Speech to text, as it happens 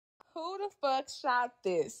Who the fuck shot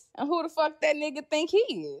this? And who the fuck that nigga think he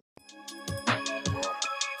is?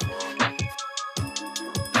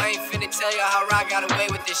 I ain't finna tell y'all how Rock got away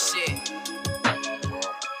with this shit.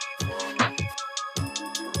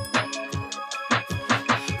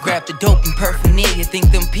 Grab the dope and paraphernalia, think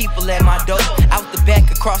them people at my door. Out the back,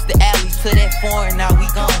 across the alleys to that foreign, now we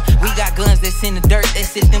gone. We got guns that's in the dirt, that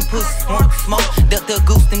sit them pussies want smoke. The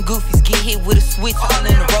goose and goofies get hit with a switch all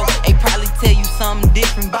in a row. They probably tell you something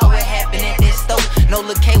different about what happened at that stove. No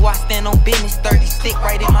look KY stand on business, 30 stick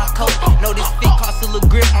right in my coat. No, this fit cost a little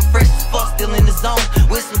grip, I'm fresh as fuck, still in the zone.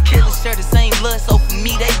 With some killers, share the same blood, so for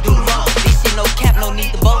me they do wrong. This shit no cap, no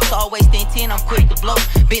need to vote, so always stand 10, I'm quick to blow.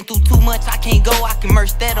 Been through too much, I can't go, I can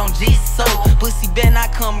merge that on Jesus soul. Pussy better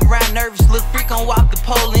not come around nervous, little freak on walk the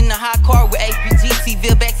pole. In the hot car with APG,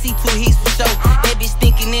 T-Ville backseat, 2 heats for show. That bitch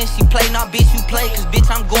thinking then she play, nah bitch you play, cause bitch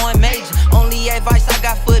I'm going major. Only advice I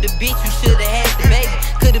got for the bitch, you shoulda had the baby.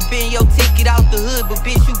 Could've been your ticket out the hood, but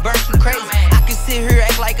bitch you burnt you crazy. I can sit here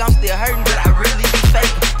act like I'm still hurting, but I really be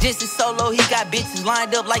faking. Just as solo, he got bitches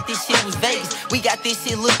lined up like this shit was Vegas. We got this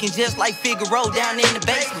shit looking just like Figaro down in the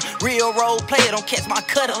basement. Real role player, don't catch my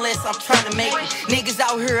cut unless I'm trying to make it. Niggas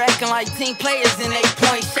out here acting like team players and they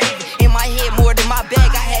point shaving. In my head more than my bag,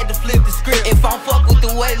 I had to flip the script. If I'm fuck with the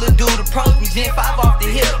way lil' dude approach me, Gen 5 off the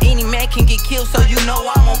hip. Any man can get killed, so you know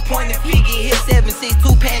I'm on point if he get hit. 7'6",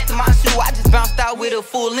 2 pants to my shoe, I just bounced out with a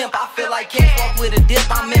full limp. I feel like can't fuck with a dip,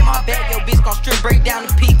 I'm in my bag. Yo bitch gon' strip, break down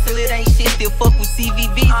the peak till it ain't shit. Still fuck with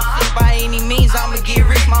CVV. By any means, I'ma get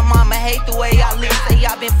rich. My mama hate the way I live. Say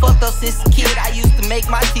I been fucked up since a kid. I used to make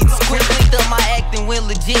my teeth squeak. Linked up my acting went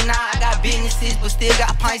legit. Now I got businesses, but still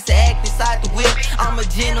got pints to act inside the whip. I'm a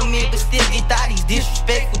gentleman, but still get thotties.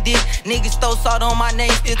 Disrespectful dick. Niggas throw salt on my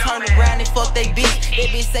name, still turn around and fuck they bitch. That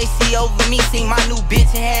bitch say she over me, seen my new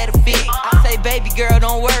bitch and had a fit. I say, baby girl,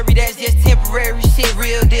 don't worry, that's just temporary shit.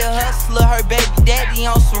 Real deal hustler, her baby daddy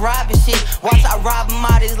on some robbing shit. Watch I rob him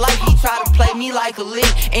out his life, he try to play me like a lick.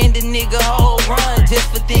 And the nigga whole run just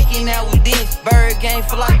for thinking that we did. Bird game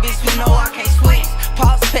for like bitch, you know I can't switch.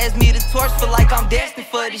 Pops pass me the torch, feel like I'm destined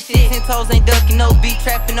for this shit. 10 toes ain't ducking, no beat,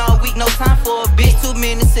 trapping all week, no time for a bitch. 2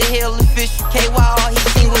 minutes of hell official, KY all he